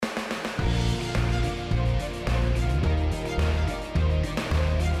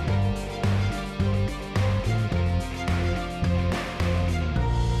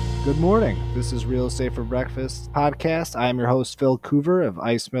Good morning. This is Real Estate for Breakfast podcast. I am your host, Phil Coover of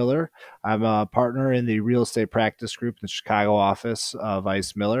Ice Miller. I'm a partner in the real estate practice group in the Chicago office of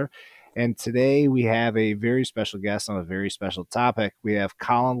Ice Miller. And today we have a very special guest on a very special topic. We have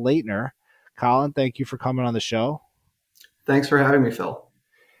Colin Laettner. Colin, thank you for coming on the show. Thanks for having me, Phil.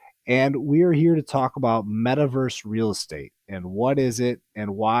 And we are here to talk about metaverse real estate and what is it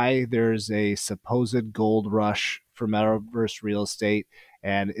and why there's a supposed gold rush for metaverse real estate.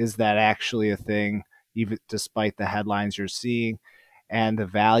 And is that actually a thing, even despite the headlines you're seeing and the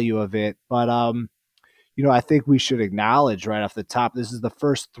value of it? But, I think we should acknowledge right off the top, this is the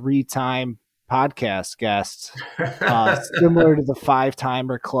first 3-time podcast guest, similar to the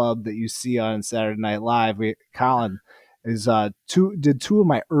 5-timer club that you see on Saturday Night Live. Colin is did 2 of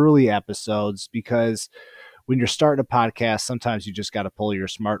my early episodes because when you're starting a podcast, sometimes you just got to pull your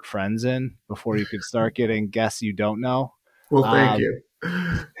smart friends in before you can start getting guests you don't know. Well, thank you.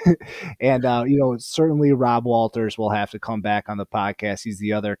 And, certainly Rob Walters will have to come back on the podcast. He's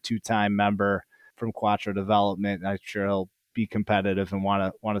the other 2-time member from Quattro Development. I'm sure he'll be competitive and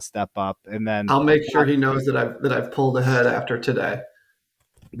want to step up. And then I'll make sure he knows that I've pulled ahead after today.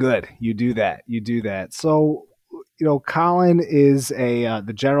 Good. You do that. So, Colin is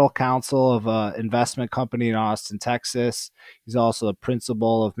the general counsel of an investment company in Austin, Texas. He's also a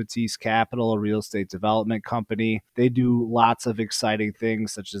principal of Matisse Capital, a real estate development company. They do lots of exciting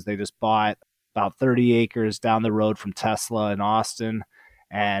things, such as they just bought about 30 acres down the road from Tesla in Austin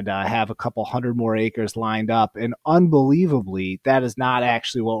and have a couple hundred more acres lined up. And unbelievably, that is not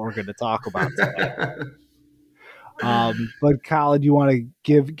actually what we're going to talk about today. But Colin, you want to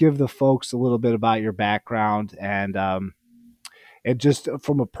give the folks a little bit about your background and just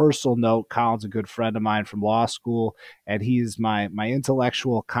from a personal note, Colin's a good friend of mine from law school, and he's my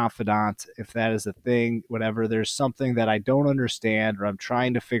intellectual confidant. If that is a thing, whenever there's something that I don't understand or I'm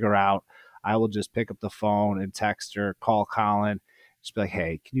trying to figure out, I will just pick up the phone and text or call Colin, just be like,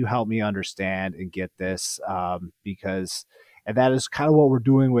 "Hey, can you help me understand and get this?" And that is kind of what we're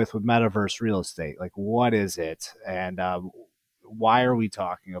doing with metaverse real estate. Like, what is it? And why are we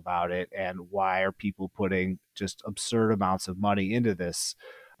talking about it? And why are people putting just absurd amounts of money into this?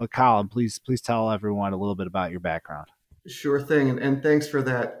 But Colin, please tell everyone a little bit about your background. Sure thing. And thanks for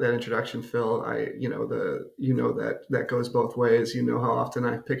that introduction, Phil. That goes both ways. You know how often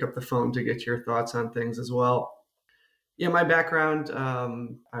I pick up the phone to get your thoughts on things as well. Yeah, my background,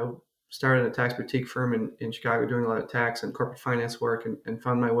 I started a tax boutique firm in Chicago doing a lot of tax and corporate finance work and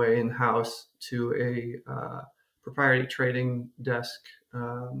found my way in-house to a proprietary trading desk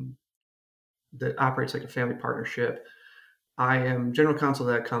that operates like a family partnership. I am general counsel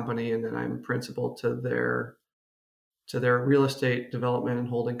of that company, and then I'm principal to their real estate development and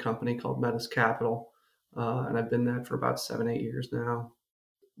holding company called Matisse Capital. And I've been that for about 7-8 years now.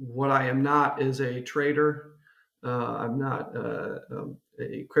 What I am not is a trader. I'm not a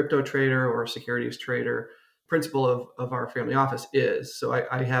crypto trader or a securities trader. Principal of our family office is. So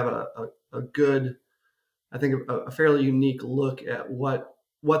I have a good, I think a fairly unique look at what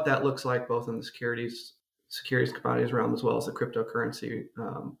that looks like, both in the securities commodities realm as well as the cryptocurrency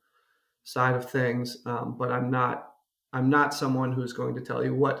side of things. But I'm not someone who's going to tell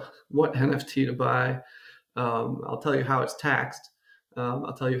you what NFT to buy. I'll tell you how it's taxed.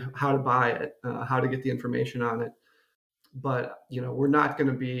 I'll tell you how to buy it, how to get the information on it. But, we're not going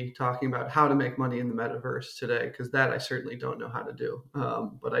to be talking about how to make money in the metaverse today, because that I certainly don't know how to do.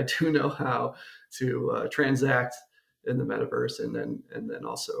 But I do know how to transact in the metaverse and then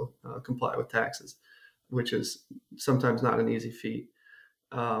also comply with taxes, which is sometimes not an easy feat.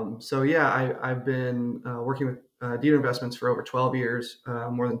 I've been working with Dieter Investments for over 12 years,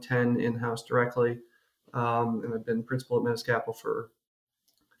 more than 10 in-house directly. And I've been principal at Matisse Capital for,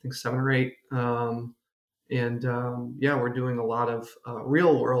 I think, 7 or 8. We're doing a lot of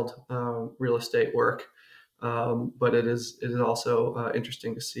real world real estate work. But it is also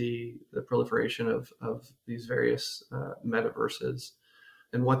interesting to see the proliferation of these various metaverses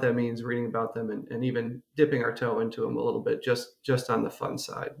and what that means, reading about them and even dipping our toe into them a little bit, just on the fun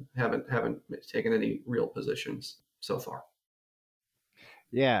side. Haven't taken any real positions so far.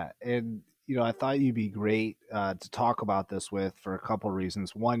 Yeah. And, I thought you'd be great to talk about this with for a couple of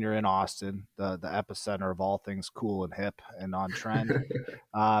reasons. One, you're in Austin, the epicenter of all things cool and hip and on trend.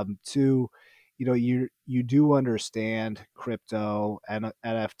 2, you do understand crypto and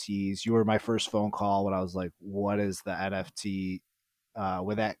NFTs. You were my first phone call when I was like, what is the NFT?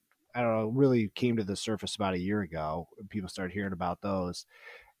 With that, I don't know, really came to the surface about a year ago. People started hearing about those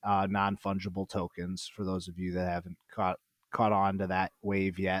non-fungible tokens, for those of you that haven't caught on to that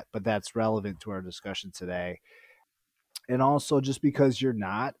wave yet, but that's relevant to our discussion today. And also just because you're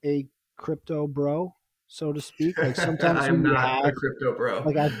not a crypto bro, so to speak, like sometimes I'm when you not a have, crypto bro.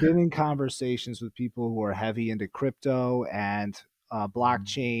 like I've been in conversations with people who are heavy into crypto and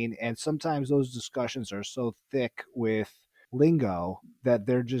blockchain, and sometimes those discussions are so thick with lingo that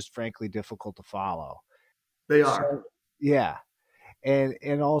they're just frankly difficult to follow. They are. So yeah,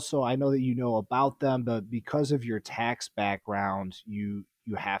 and also I know that you know about them, but because of your tax background, you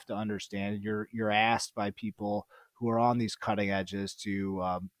have to understand. You're asked by people who are on these cutting edges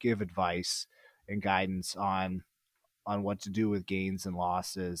to give advice and guidance on what to do with gains and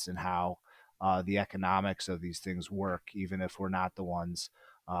losses and how the economics of these things work, even if we're not the ones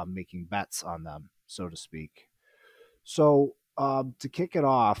making bets on them, so to speak. So, to kick it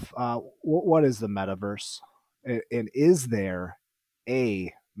off, what is the metaverse? And is there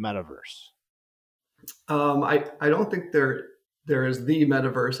a metaverse? I don't think there is the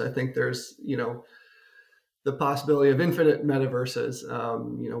metaverse. I think there's the possibility of infinite metaverses.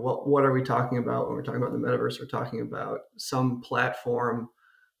 What are we talking about when we're talking about the metaverse? We're talking about some platform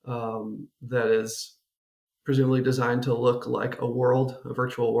that is presumably designed to look like a world, a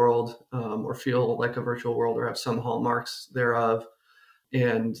virtual world, or feel like a virtual world, or have some hallmarks thereof.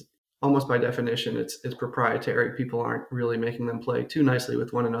 And almost by definition, it's proprietary. People aren't really making them play too nicely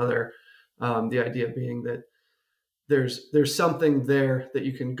with one another. The idea being that there's something there that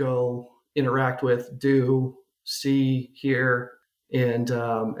you can go interact with, do, see, hear, and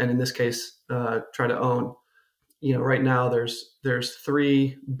in this case, try to own. Right now there's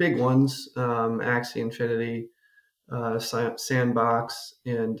three big ones: Axie Infinity, Sandbox,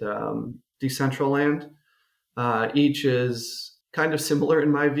 and Decentraland. Each is kind of similar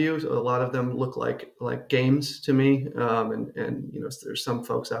in my view. So a lot of them look like games to me, and there's some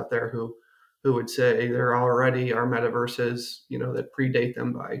folks out there who would say there already are metaverses, that predate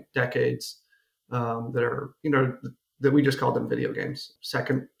them by decades, that are that we just call them video games.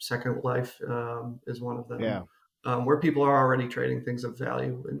 Second Life is one of them, Yeah, where people are already trading things of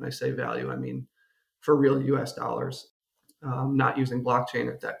value. And I say value, I mean for real U.S. dollars, not using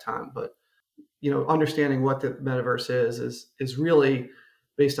blockchain at that time, but understanding what the metaverse is really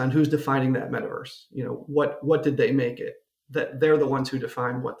based on who's defining that metaverse. What did they make it? That they're the ones who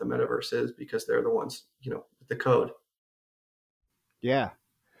define what the metaverse is, because they're the ones, with the code. yeah.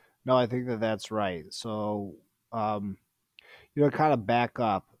 No, I think that that's right. So, um, kind of back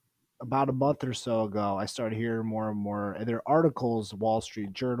up. About a month or so ago, I started hearing more and more. And there are articles, Wall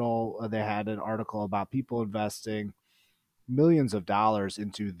Street Journal, they had an article about people investing millions of dollars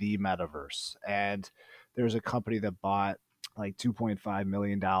into the metaverse. And there's a company that bought like $2.5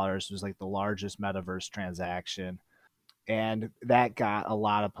 million. It was like the largest metaverse transaction. And that got a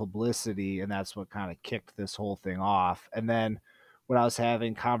lot of publicity. And that's what kind of kicked this whole thing off. And then when I was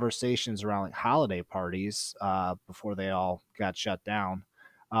having conversations around like holiday parties before they all got shut down,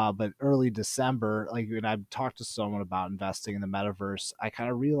 but early December, like when I talked to someone about investing in the metaverse, I kind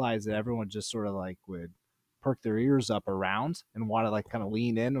of realized that everyone just sort of like would perk their ears up around and want to like kind of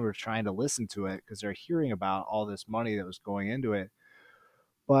lean in or trying to listen to it because they're hearing about all this money that was going into it.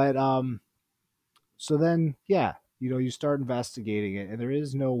 But so then yeah, you start investigating it, and there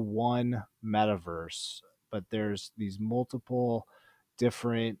is no one metaverse, but there's these multiple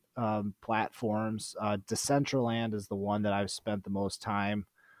different platforms. Decentraland is the one that I've spent the most time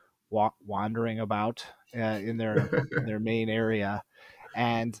wandering about in their main area,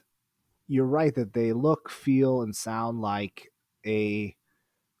 and you're right that they look, feel, and sound like a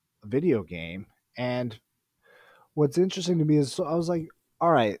video game. And what's interesting to me is, so I was like,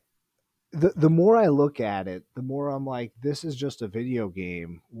 all right, the more I look at it, the more I'm like, this is just a video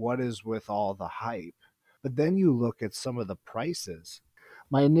game. What is with all the hype? But then you look at some of the prices.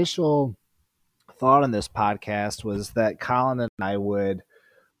 My initial thought on this podcast was that Colin and I would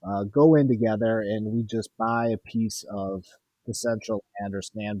go in together and we just buy a piece of the Central Land or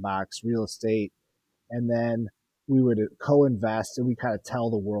Sandbox real estate, and then we would co-invest and we kind of tell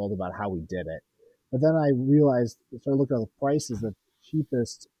the world about how we did it. But then I realized, if I look at the prices, the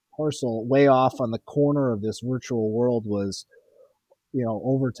cheapest parcel way off on the corner of this virtual world was,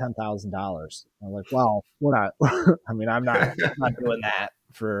 over $10,000. I'm like, well, we're not. I mean, I'm not doing that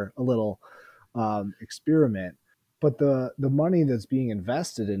for a little experiment. But the money that's being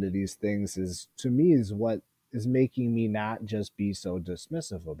invested into these things is, to me, is what is making me not just be so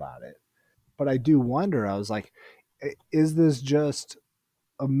dismissive about it. But I do wonder. I was like, is this just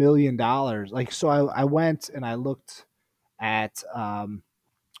 $1 million? Like, so I went and I looked at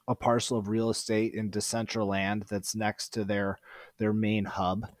a parcel of real estate in Decentraland that's next to their main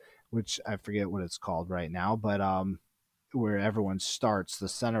hub, which I forget what it's called right now, but where everyone starts, the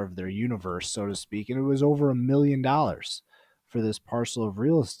center of their universe, so to speak, and it was over $1 million. for this parcel of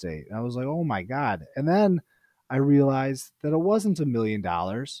real estate. And I was like, oh my God. And then I realized that it wasn't $1 million.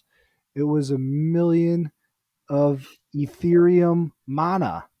 It was 1 million of Ethereum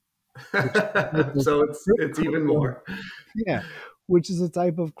mana, which is a type of So it's even more. yeah, which is a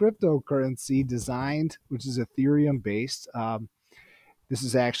type of cryptocurrency designed, which is Ethereum based. This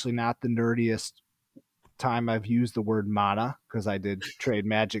is actually not the nerdiest time I've used the word mana because I did trade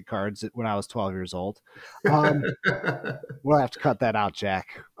magic cards when I was 12 years old. We'll have to cut that out, Jack.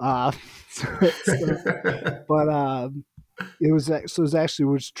 But it was actually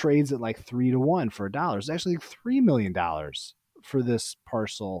which trades at like 3-to-1 for $1. It's actually like $3 million for this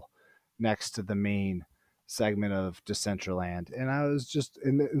parcel next to the main segment of Decentraland. And I was just,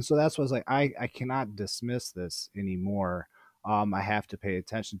 and so that's why I was like, I cannot dismiss this anymore. I have to pay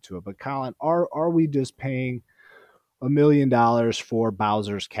attention to it. But Colin, are we just paying $1 million for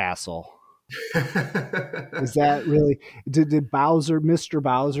Bowser's Castle? Is that really, did Mr.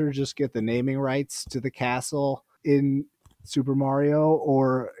 Bowser just get the naming rights to the castle in Super Mario,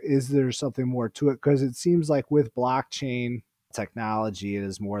 or is there something more to it? Because it seems like with blockchain technology, it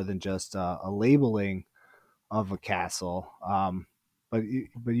is more than just a labeling of a castle. But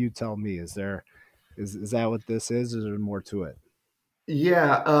you tell me, is that what this is? Is there more to it?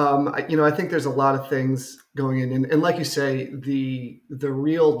 Yeah, I think there's a lot of things going in, and like you say, the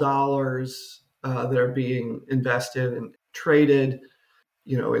real dollars that are being invested and traded,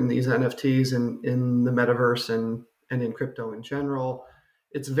 in these NFTs and in the metaverse and in crypto in general,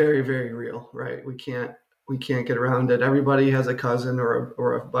 it's very, very real, right? We can't get around it. Everybody has a cousin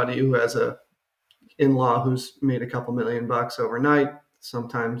or a buddy who has a in-law who's made a couple $1,000,000 overnight.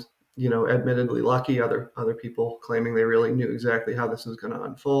 Sometimes, admittedly lucky. Other people claiming they really knew exactly how this was going to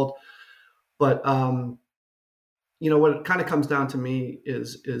unfold. But what it kind of comes down to me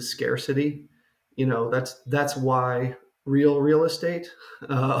is scarcity. That's why real estate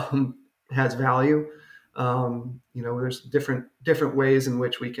has value. There's different ways in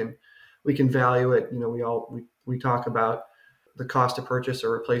which we can value it. We talk about the cost to purchase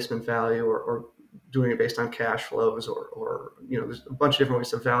or replacement value, or doing it based on cash flows, or there's a bunch of different ways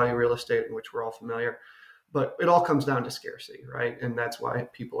to value real estate in which we're all familiar. But it all comes down to scarcity, right? And that's why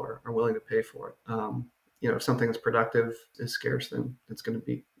people are willing to pay for it. If something is productive is scarce, then it's going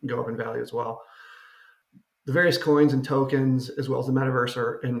to go up in value as well. The various coins and tokens, as well as the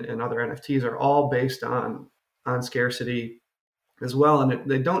metaverse and other NFTs, are all based on scarcity as well, and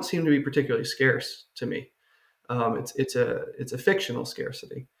they don't seem to be particularly scarce to me. It's a fictional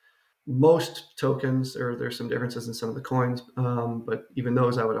scarcity. Most tokens, or there's some differences in some of the coins, but even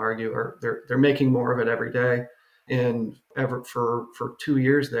those, I would argue, they're making more of it every day. And for 2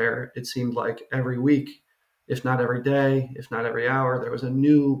 years there, it seemed like every week, if not every day, if not every hour, there was a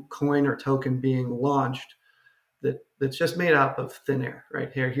new coin or token being launched that's just made up of thin air.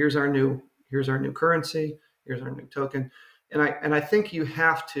 Right here's our new currency, here's our new token. And I think you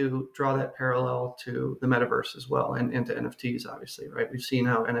have to draw that parallel to the metaverse as well, and to NFTs, obviously, right? We've seen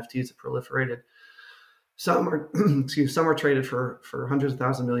how NFTs have proliferated. Some are traded for hundreds of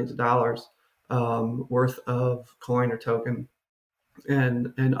thousands, millions of dollars worth of coin or token,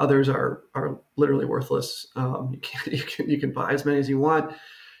 and others are literally worthless. You can buy as many as you want.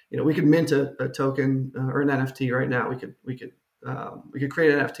 We could mint a token or an NFT right now. We could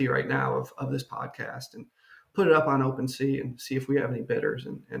create an NFT right now of this podcast and put it up on OpenSea and see if we have any bidders.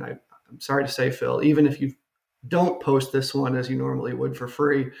 And I'm sorry to say, Phil, even if you don't post this one as you normally would for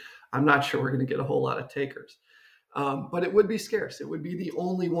free, I'm not sure we're going to get a whole lot of takers. But it would be scarce. It would be the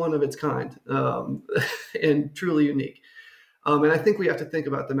only one of its kind, and truly unique. And I think we have to think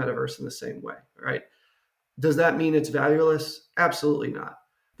about the metaverse in the same way, right? Does that mean it's valueless? Absolutely not.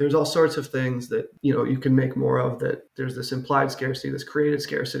 There's all sorts of things that you can make more of. That there's this implied scarcity, this created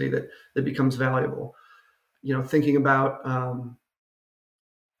scarcity that becomes valuable. Thinking about,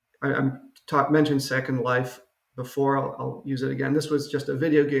 mentioned Second Life before. I'll use it again. This was just a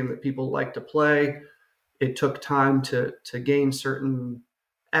video game that people like to play. It took time to gain certain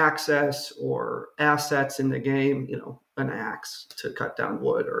access or assets in the game. An axe to cut down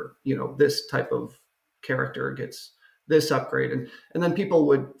wood, or this type of character gets this upgrade, and then people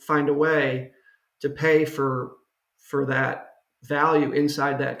would find a way to pay for that value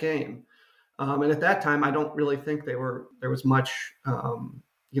inside that game. And at that time, I don't really think there was much,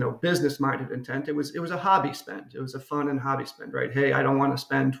 business-minded intent. It was a hobby spend. It was a fun and hobby spend, right? Hey, I don't want to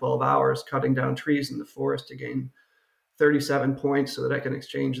spend 12 hours cutting down trees in the forest to gain 37 points so that I can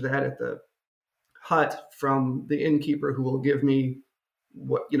exchange that at the hut from the innkeeper, who will give me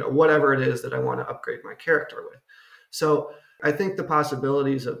whatever it is that I want to upgrade my character with. So I think the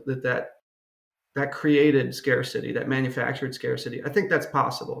possibilities of that that created scarcity, that manufactured scarcity. I think that's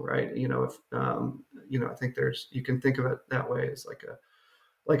possible, right? If I think you can think of it that way as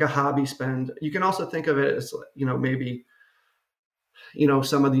like a hobby spend. You can also think of it as maybe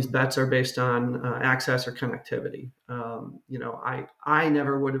some of these bets are based on access or connectivity. I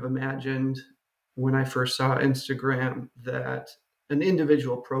never would have imagined when I first saw Instagram that an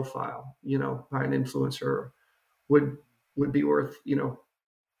individual profile, by an influencer would be worth,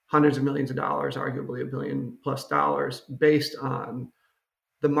 hundreds of millions of dollars, arguably $1 billion+ based on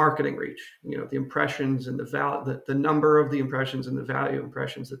the marketing reach, the impressions and the number of the impressions and the value of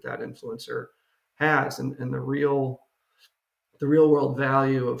impressions that influencer has, and the real world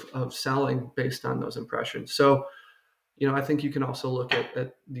value of selling based on those impressions. So, I think you can also look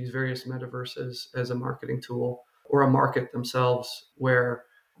at these various metaverses as a marketing tool or a market themselves, where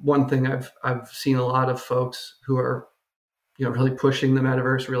one thing I've seen a lot of folks who are really pushing the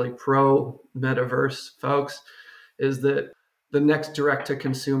metaverse, really pro metaverse folks, is that the next direct to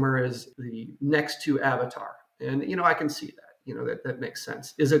consumer is the next to avatar. And, I can see that, that makes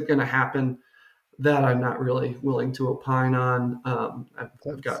sense. Is it going to happen? That I'm not really willing to opine on.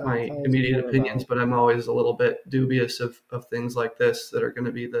 I've got my immediate opinions, but I'm always a little bit dubious of things like this that are going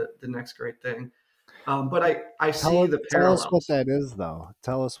to be the next great thing. But I see the parallels. Tell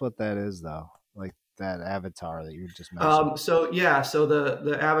us what that is, though. Like that avatar that you just mentioned. So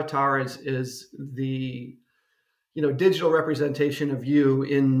the avatar is the digital representation of you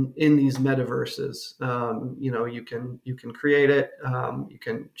in these metaverses. You can create it, you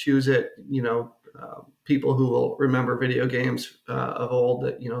can choose it. People who will remember video games of old,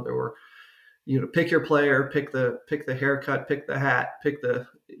 that there were pick your player, pick the haircut, pick the hat, pick the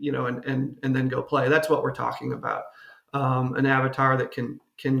and then go play. That's what we're talking about. An avatar that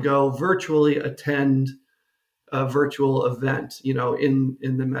can go virtually attend a virtual event, in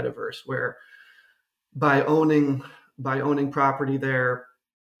the metaverse, where by owning property there,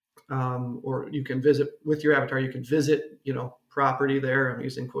 or you can visit with your avatar, you can visit property there, I'm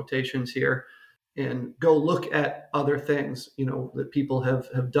using quotations here, and go look at other things that people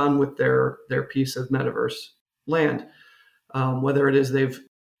have done with their piece of metaverse land, whether it is they've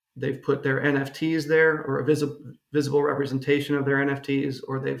put their NFTs there, or a visible representation of their NFTs,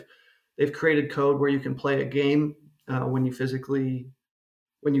 or they've created code where you can play a game when you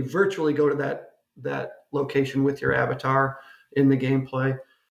virtually go to that location with your avatar in the gameplay.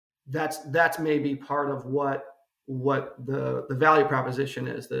 That's maybe part of what the value proposition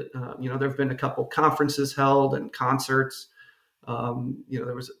is. That there have been a couple conferences held and concerts.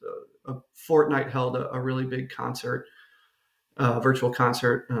 There was a Fortnite held a really big concert, virtual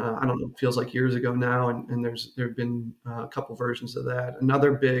concert. I don't know, it feels like years ago now, and there have been a couple versions of that.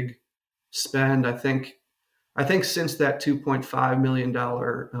 Another big spend, I think since that $2.5 million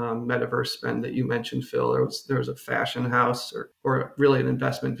metaverse spend that you mentioned, Phil, there was a fashion house or really an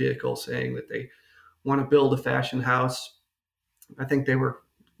investment vehicle saying that they want to build a fashion house. I think they were,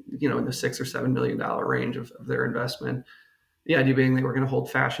 in the $6 or $7 million range of their investment. The idea being they were going to hold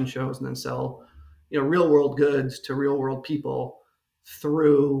fashion shows and then sell, real world goods to real world people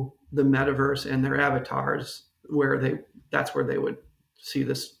through the metaverse and their avatars, that's where they would see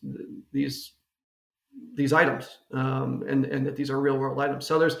these items, and that these are real world items.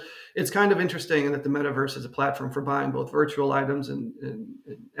 So it's kind of interesting in that the metaverse is a platform for buying both virtual items and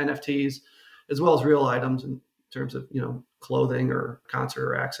NFTs, as well as real items in terms of clothing or concert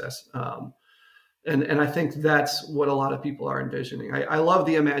or access. And I think that's what a lot of people are envisioning. I love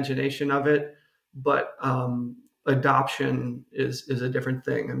the imagination of it, but adoption is a different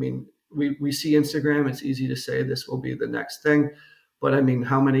thing. I mean, we see Instagram. It's easy to say this will be the next thing, but I mean,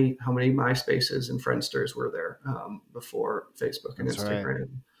 how many MySpaces and Friendsters were there before Facebook and That's Instagram?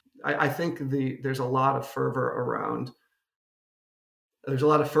 Right. I think there's a lot of fervor around. There's a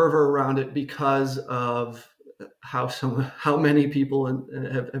lot of fervor around it because of how many people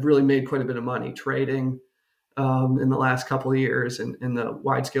have really made quite a bit of money trading in the last couple of years, and the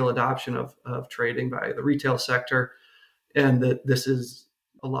wide scale adoption of trading by the retail sector, and that this is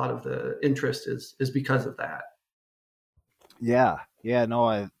a lot of the interest is because of that. Yeah,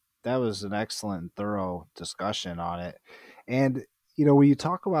 no, that was an excellent, thorough discussion on it. And when you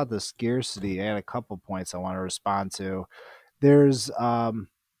talk about the scarcity, I had a couple points I want to respond to. There's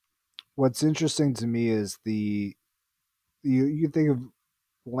what's interesting to me is you think of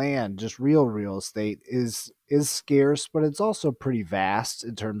land, just real estate is scarce, but it's also pretty vast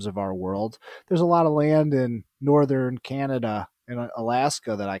in terms of our world. There's a lot of land in northern Canada and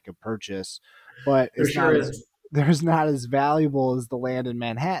Alaska that I could purchase, but it's not as valuable as the land in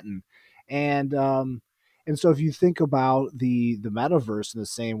Manhattan. And And so if you think about the metaverse in the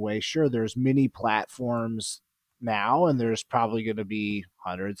same way, sure, there's many platforms now, and there's probably going to be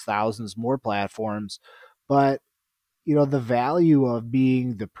hundreds, thousands more platforms. But the value of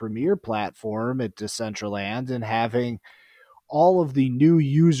being the premier platform at Decentraland and having all of the new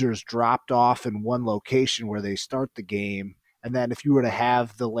users dropped off in one location where they start the game. And then if you were to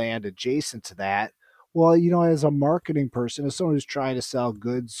have the land adjacent to that, well, as a marketing person, as someone who's trying to sell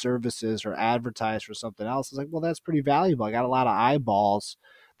goods, services, or advertise for something else, it's like, well, that's pretty valuable. I got a lot of eyeballs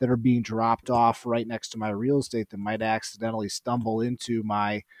that are being dropped off right next to my real estate that might accidentally stumble into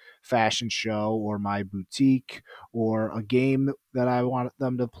my fashion show or my boutique or a game that I want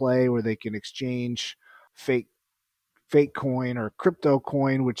them to play where they can exchange fake coin or crypto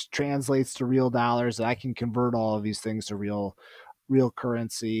coin, which translates to real dollars. I can convert all of these things to real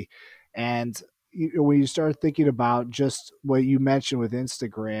currency. And when you start thinking about just what you mentioned with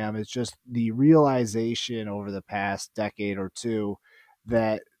Instagram, it's just the realization over the past decade or two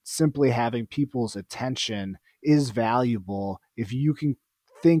that simply having people's attention is valuable. If you can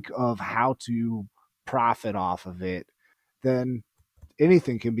think of how to profit off of it, then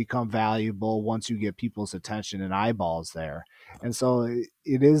anything can become valuable once you get people's attention and eyeballs there. And so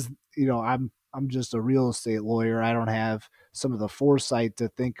it is, I'm just a real estate lawyer. I don't have some of the foresight to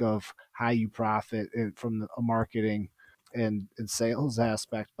think of how you profit from a marketing and sales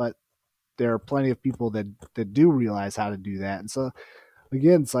aspect, but there are plenty of people that do realize how to do that. And so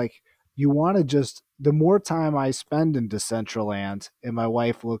again, it's like you want to just the more time I spend in Decentraland and my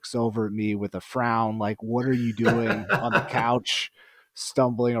wife looks over at me with a frown, like, what are you doing on the couch,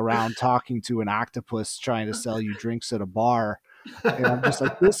 stumbling around talking to an octopus trying to sell you drinks at a bar? And I'm just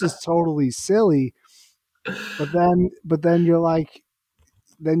like, this is totally silly. But then you're like,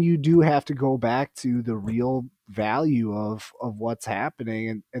 then you do have to go back to the real value of what's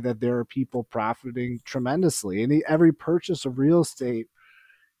happening and that there are people profiting tremendously. And every purchase of real estate,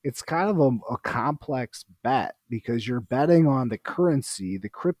 it's kind of a complex bet because you're betting on the currency, the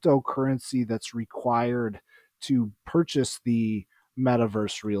cryptocurrency that's required to purchase the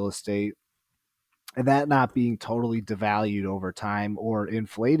metaverse real estate, and that not being totally devalued over time or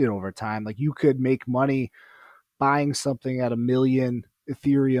inflated over time. Like you could make money buying something at 1 million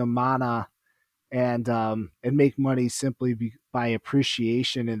Ethereum mana and make money simply by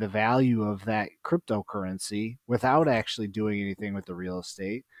appreciation in the value of that cryptocurrency without actually doing anything with the real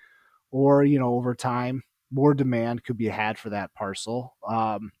estate. Or over time more demand could be had for that parcel.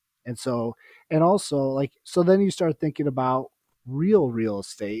 And also, like, so then you start thinking about real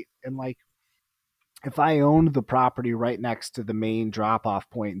estate, and like, if I owned the property right next to the main drop off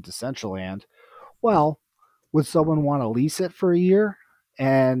point in Decentraland, well, would someone want to lease it for a year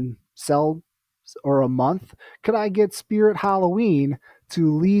and sell, or a month? Could I get Spirit Halloween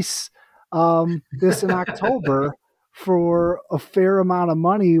to lease this in October for a fair amount of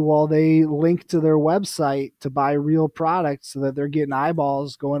money while they link to their website to buy real products so that they're getting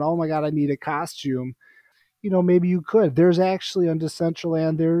eyeballs going, oh my God, I need a costume? Maybe you could. There's actually on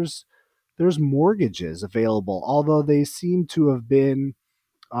Decentraland, there's mortgages available, although they seem to have been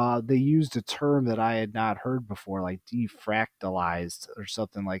they used a term that I had not heard before, like defractalized or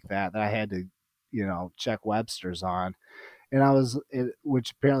something like that I had to, check Webster's on. And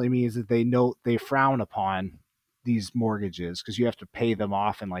which apparently means that they frown upon these mortgages because you have to pay them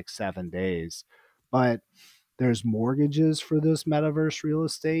off in like 7 days. But there's mortgages for this metaverse real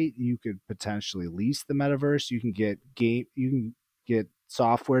estate. You could potentially lease the metaverse. You can get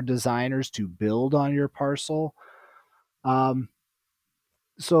software designers to build on your parcel.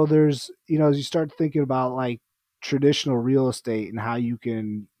 So there's, as you start thinking about like traditional real estate and how you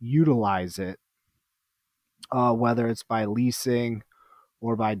can utilize it, whether it's by leasing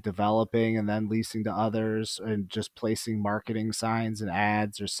or by developing and then leasing to others and just placing marketing signs and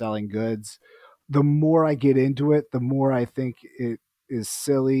ads or selling goods. The more I get into it, the more I think it is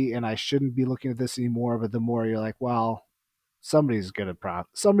silly and I shouldn't be looking at this anymore. But the more you're like, well, somebody's going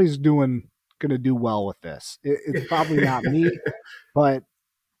to do well with this. It's probably not me, but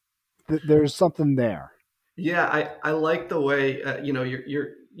there's something there. Yeah, I like the way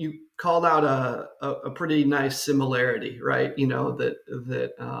you called out a pretty nice similarity, right? That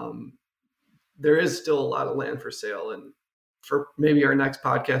there is still a lot of land for sale, and for maybe our next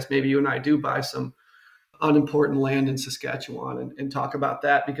podcast, maybe you and I do buy some unimportant land in Saskatchewan and talk about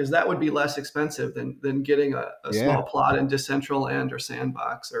that, because that would be less expensive than getting a small plot in Decentraland or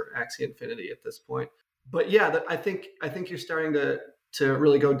Sandbox or Axie Infinity at this point. But yeah, I think you're starting to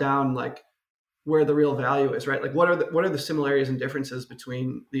really go down like where the real value is, right? Like what are the similarities and differences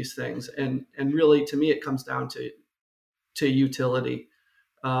between these things? And really, to me, it comes down to utility.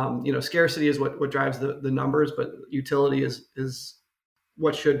 Scarcity is what drives the numbers, but utility is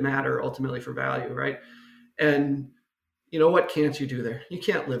what should matter ultimately for value, right? And what can't you do there? You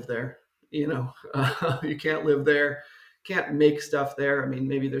can't live there. You can't live there. Can't make stuff there. I mean,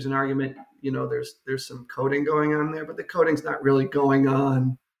 maybe there's an argument. There's some coding going on there, but the coding's not really going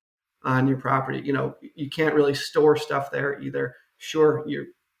on your property. You can't really store stuff there either. Sure, you're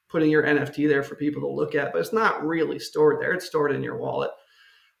putting your NFT there for people to look at, but it's not really stored there. It's stored in your wallet.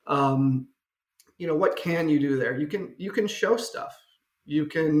 What can you do there? You can show stuff. You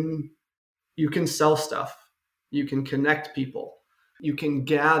can sell stuff. You can connect people. You can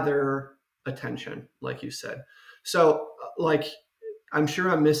gather attention, like you said. So, I'm sure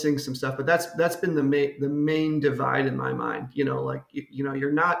I'm missing some stuff, but that's been the main divide in my mind. You're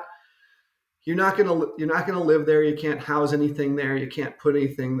not gonna live there. You can't house anything there. You can't put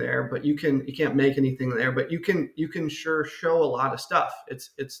anything there. But you can't make anything there. But you can sure show a lot of stuff.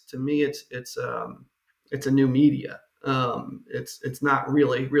 To me it's a new media. It's not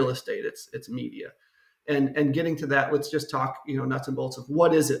really real estate. It's media. And getting to that, let's just talk nuts and bolts of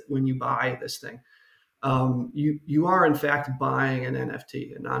what is it when you buy this thing. You are in fact buying an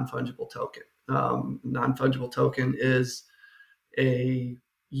NFT, a non-fungible token. Non-fungible token is a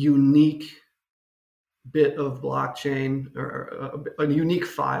unique bit of blockchain, or a unique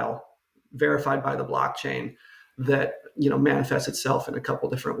file verified by the blockchain that manifests itself in a couple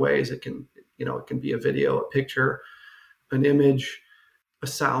different ways. It can be a video, a picture, an image, a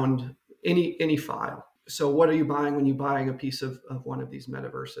sound, any file. So what are you buying when you're buying a piece of one of these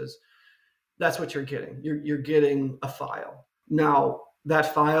metaverses? That's what you're getting. You're getting a file. Now,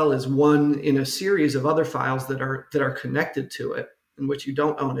 that file is one in a series of other files that are connected to it, in which you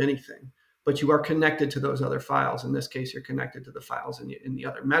don't own anything, but you are connected to those other files. In this case, you're connected to the files in the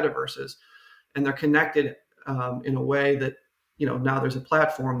other metaverses, and they're connected in a way that now there's a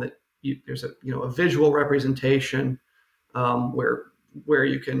platform that there's a visual representation where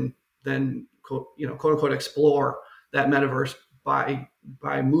you can then quote unquote explore that metaverse by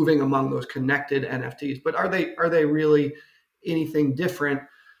moving among those connected NFTs. But are they really anything different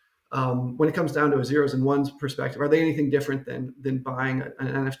when it comes down to a zeros and ones perspective? Are they anything different than buying an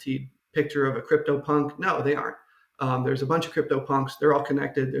NFT picture of a CryptoPunk? No, they aren't. There's a bunch of CryptoPunks. They're all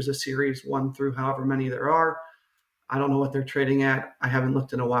connected. There's a series 1 through however many there are. I don't know what they're trading at. I haven't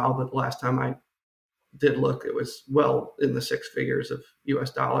looked in a while, but the last time I did look, it was well in the 6 figures of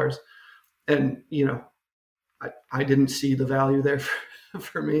US dollars. And, I didn't see the value there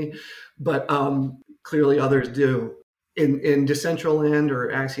for me, but clearly others do. In Decentraland or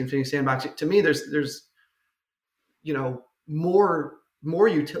Axie Infinity Sandbox, to me, there's more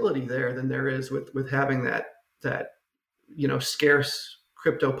utility there than there is with having that scarce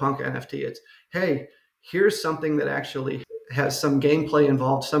CryptoPunk NFT. It's, hey, here's something that actually has some gameplay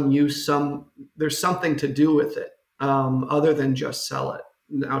involved, some use, there's something to do with it other than just sell it.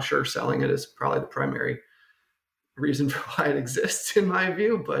 Now, sure, selling it is probably the primary reason for why it exists, in my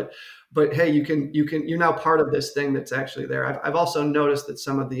view. But hey, you're now part of this thing that's actually there. I've also noticed that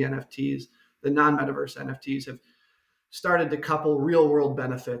some of the NFTs, the non-metaverse NFTs, have started to couple real world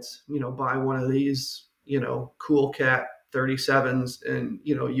benefits. Buy one of these, Cool Cat 37s, and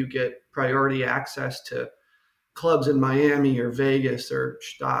you get priority access to clubs in Miami or Vegas or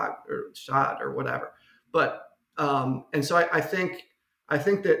Stad or whatever. But and so I think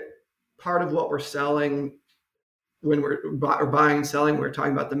that part of what we're selling when we're buying and selling, we're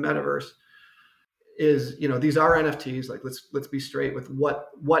talking about the metaverse, is these are NFTs. Like, let's be straight with what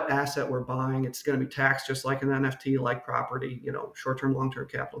asset we're buying. It's going to be taxed just like an NFT, like property. Short-term, long-term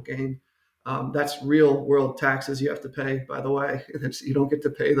capital gain. That's real world taxes you have to pay. By the way, you don't get to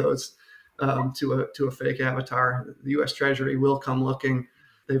pay those to a fake avatar. The U.S. Treasury will come looking.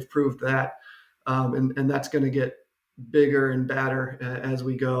 They've proved that, and that's going to get bigger and badder as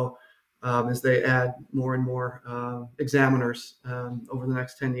we go. As they add more and more examiners over the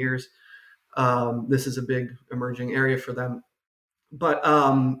next 10 years. This is a big emerging area for them. But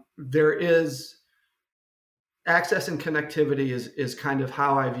there is access and connectivity is kind of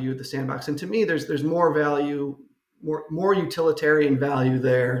how I view the sandbox. And to me, there's more value, more utilitarian value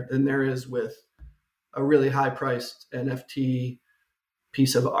there than there is with a really high-priced NFT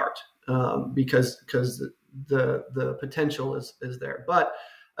piece of art, because the potential is there. But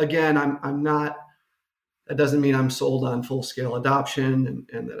again, I'm not. That doesn't mean I'm sold on full-scale adoption,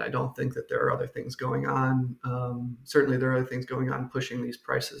 and that I don't think that there are other things going on. Certainly, there are other things going on pushing these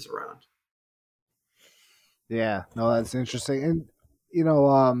prices around. Yeah, no, that's interesting. And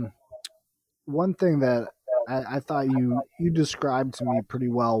one thing that I thought you described to me pretty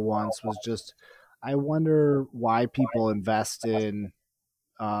well once was just, I wonder why people invest in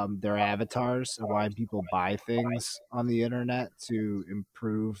their avatars and why people buy things on the internet to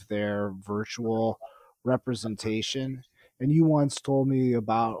improve their virtual representation. And you once told me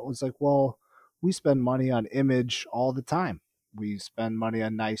about, it was like, well, we spend money on image all the time. We spend money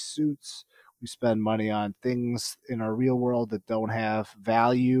on nice suits. We spend money on things in our real world that don't have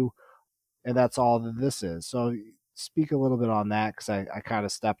value. And that's all that this is. So speak a little bit on that, because I kind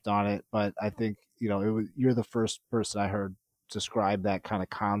of stepped on it, but I think, you're the first person I heard describe that kind of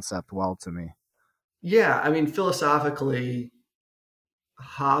concept well to me. Yeah, I mean, philosophically,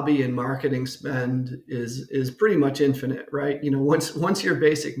 hobby and marketing spend is pretty much infinite, right? Once your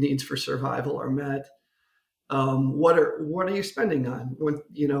basic needs for survival are met, what are you spending on?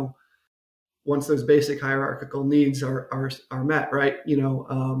 Once those basic hierarchical needs are met, right? You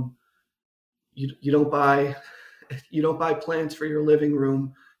don't buy plants for your living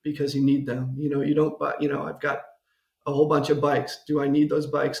room because you need them. You don't buy. I've got a whole bunch of bikes. Do I need those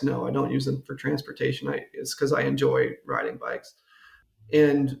bikes? No, I don't use them for transportation. It's because I enjoy riding bikes.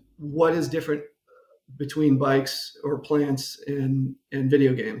 And what is different between bikes or plants and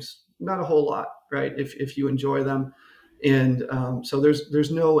video games? Not a whole lot, right? If you enjoy them, and so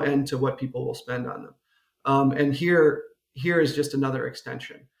there's no end to what people will spend on them. And here is just another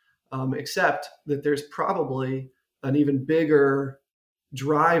extension, except that there's probably an even bigger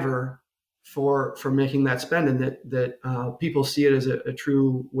driver for making that spend, and that people see it as a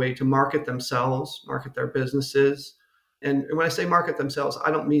true way to market themselves, market their businesses. And when I say market themselves,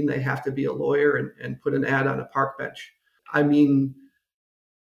 I don't mean they have to be a lawyer and put an ad on a park bench. I mean,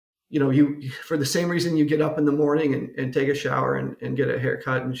 you, for the same reason you get up in the morning and take a shower and get a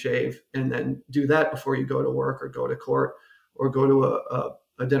haircut and shave, and then do that before you go to work or go to court or go to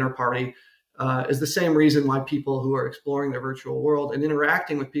a dinner party, is the same reason why people who are exploring their virtual world and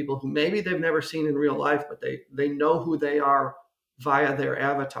interacting with people who maybe they've never seen in real life, but they know who they are via their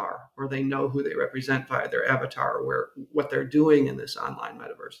avatar, or they know who they represent via their avatar, or what they're doing in this online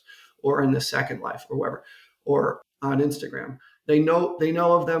metaverse, or in the Second Life, or wherever, or on Instagram. They know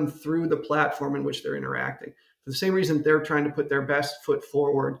of them through the platform in which they're interacting. For the same reason they're trying to put their best foot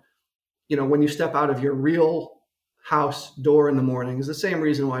forward. When you step out of your real house door in the morning, is the same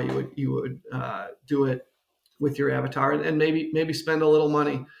reason why you would do it with your avatar, and maybe spend a little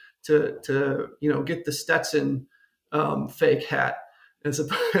money to get the Stetson fake hat as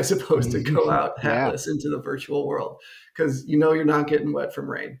opposed to go out hatless into the virtual world, because you're not getting wet from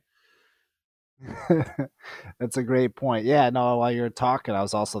rain. That's a great point. Yeah, no, while you're talking, I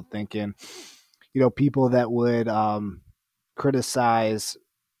was also thinking, people that would criticize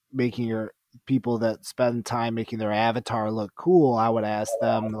making your people that spend time making their avatar look cool, I would ask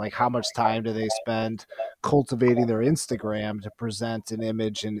them, like, how much time do they spend cultivating their Instagram to present an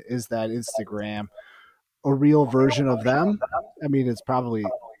image, and is that Instagram a real version of them? I mean, it's probably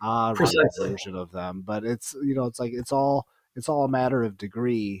a real version of them, but it's it's like it's all a matter of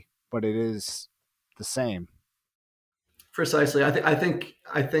degree, but it is the same. Precisely. I think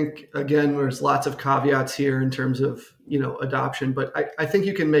again, there's lots of caveats here in terms of adoption, but I think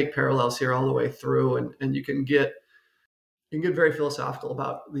you can make parallels here all the way through, and you can get very philosophical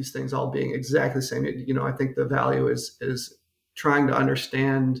about these things all being exactly the same. I think the value is trying to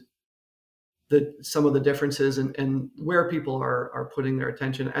understand some of the differences and where people are putting their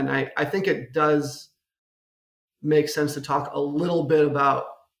attention. And I think it does make sense to talk a little bit about,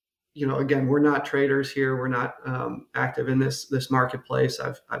 again, we're not traders here. We're not active in this marketplace.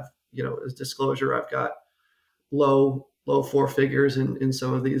 I've as disclosure, I've got low four figures in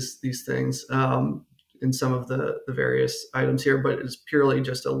some of these things, in some of the various items here, but it's purely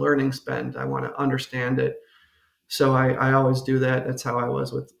just a learning spend. I want to understand it. So I always do that. That's how I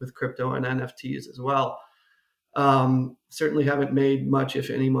was with crypto and NFTs as well. Certainly haven't made much, if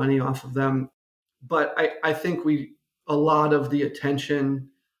any, money off of them. But I think a lot of the attention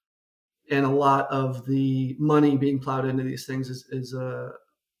and a lot of the money being plowed into these things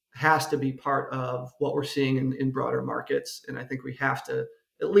has to be part of what we're seeing in broader markets. And I think we have to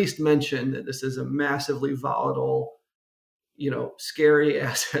at least mention that this is a massively volatile, scary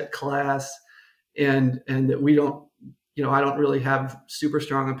asset class. And that we don't, I don't really have super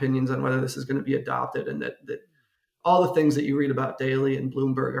strong opinions on whether this is going to be adopted, and that all the things that you read about daily in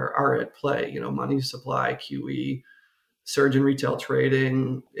Bloomberg are at play. Money supply, QE, surge in retail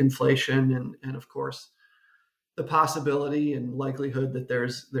trading, inflation, and of course the possibility and likelihood that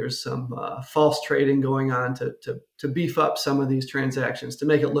there's some false trading going on to beef up some of these transactions, to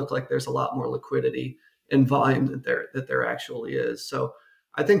make it look like there's a lot more liquidity and volume that there actually is. So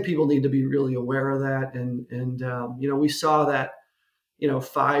I think people need to be really aware of that. And we saw that,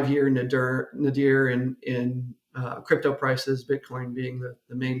 5-year nadir in crypto prices, Bitcoin being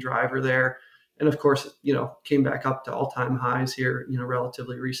the main driver there. And of course, came back up to all-time highs here,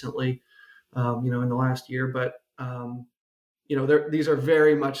 relatively recently, in the last year. But, these are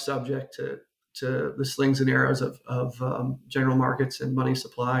very much subject to the slings and arrows of general markets and money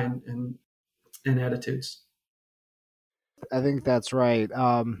supply and attitudes. I think that's right.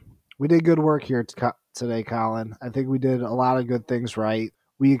 We did good work here today, Colin. I think we did a lot of good things right.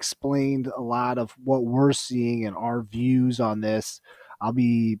 We explained a lot of what we're seeing and our views on this. I'll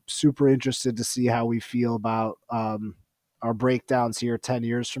be super interested to see how we feel about our breakdowns here 10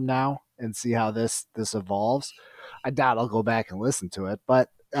 years from now and see how this evolves. I doubt I'll go back and listen to it, but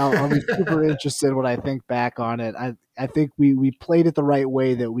I'll be super interested when I think back on it. I think we played it the right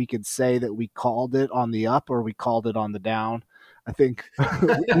way, that we could say that we called it on the up or we called it on the down. I think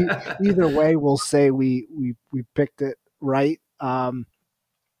either way, we'll say we picked it right.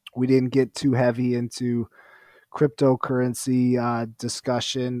 We didn't get too heavy into cryptocurrency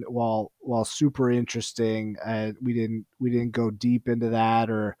discussion, while super interesting. We didn't go deep into that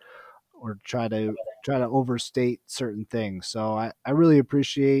or try to overstate certain things. So I really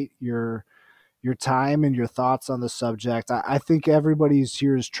appreciate your time and your thoughts on the subject. I think everybody's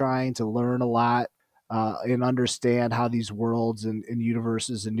here is trying to learn a lot and understand how these worlds and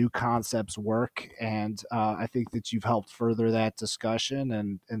universes and new concepts work. And I think that you've helped further that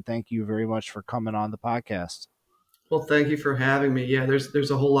discussion. And thank you very much for coming on the podcast. Well, thank you for having me. Yeah,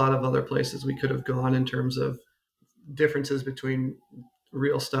 there's a whole lot of other places we could have gone in terms of differences between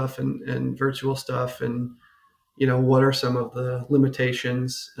real stuff and virtual stuff, and what are some of the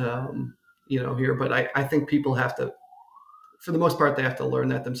limitations here. But I think people have to, for the most part, they have to learn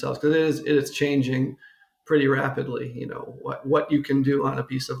that themselves, because it is changing pretty rapidly. What you can do on a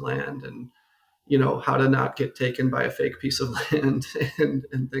piece of land, and how to not get taken by a fake piece of land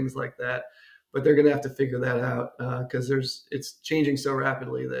and things like that. But they're going to have to figure that out because it's changing so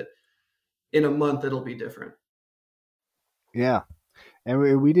rapidly that in a month it'll be different. Yeah.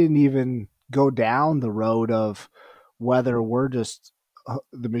 And we didn't even go down the road of whether we're just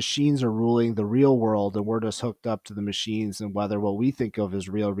the machines are ruling the real world and we're just hooked up to the machines, and whether what we think of as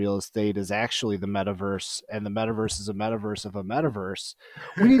real estate is actually the metaverse, and the metaverse is a metaverse of a metaverse.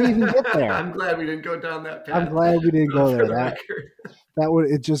 We didn't even get there. I'm glad we didn't go down that path. I'm glad we didn't go there.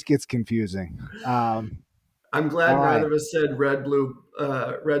 It just gets confusing. I'm glad neither of us said red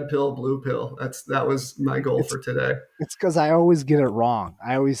pill, blue pill. That was my goal for today. It's because I always get it wrong.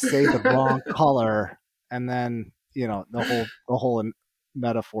 I always say the wrong color, and then the whole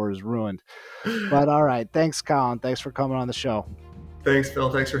metaphor is ruined. But all right, thanks, Colin. Thanks for coming on the show. Thanks, Phil.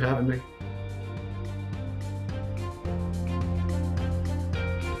 Thanks for having me.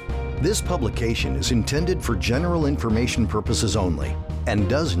 This publication is intended for general information purposes only and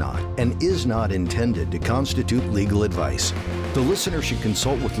does not and is not intended to constitute legal advice. The listener should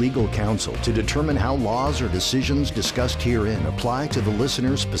consult with legal counsel to determine how laws or decisions discussed herein apply to the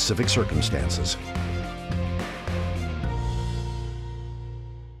listener's specific circumstances.